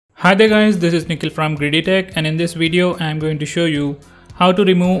Hi there guys, this is Nikhil from GreedyTech, and in this video I am going to show you how to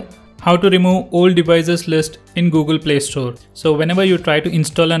remove old devices list in Google Play Store. So whenever you try to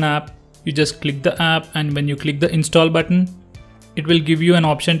install an app, you just click the app, and when you click the install button, it will give you an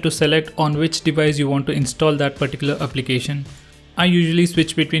option to select on which device you want to install that particular application. I usually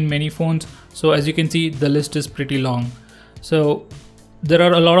switch between many phones, so as you can see the list is pretty long. So there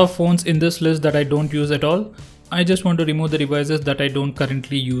are a lot of phones in this list that I don't use at all. I just want to remove the devices that I don't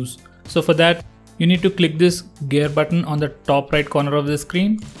currently use. So for that, you need to click this gear button on the top right corner of the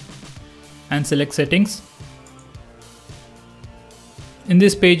screen and select settings. In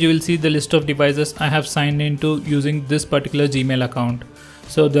this page, you will see the list of devices I have signed into using this particular Gmail account.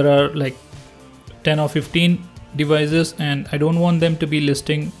 So there are like 10 or 15 devices, and I don't want them to be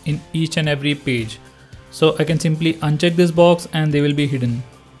listing in each and every page. So I can simply uncheck this box and they will be hidden.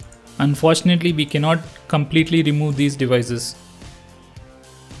 Unfortunately, we cannot completely remove these devices.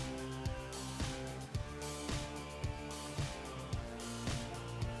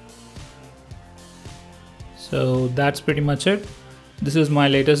 So that's pretty much it. This is my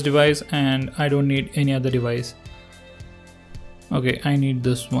latest device and I don't need any other device. Okay, I need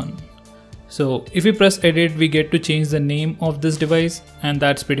this one. So if we press edit, we get to change the name of this device, and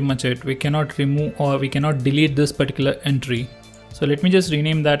that's pretty much it. We cannot remove or we cannot delete this particular entry. So let me just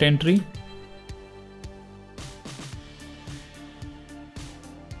rename that entry.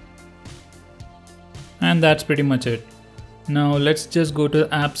 And that's pretty much it. Now let's just go to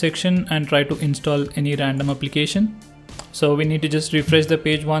the app section and try to install any random application. So we need to just refresh the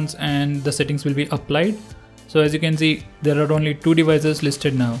page once and the settings will be applied. So as you can see, there are only 2 devices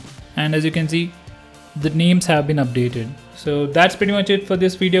listed now. And as you can see, the names have been updated. So that's pretty much it for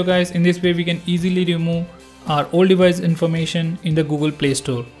this video guys. In this way we can easily remove our old device information in the Google Play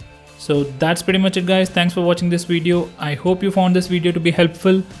Store. So that's pretty much it guys. Thanks for watching this video. I hope you found this video to be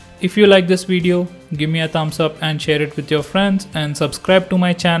helpful. If you like this video, give me a thumbs up and share it with your friends, and subscribe to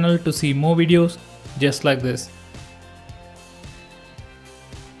my channel to see more videos just like this.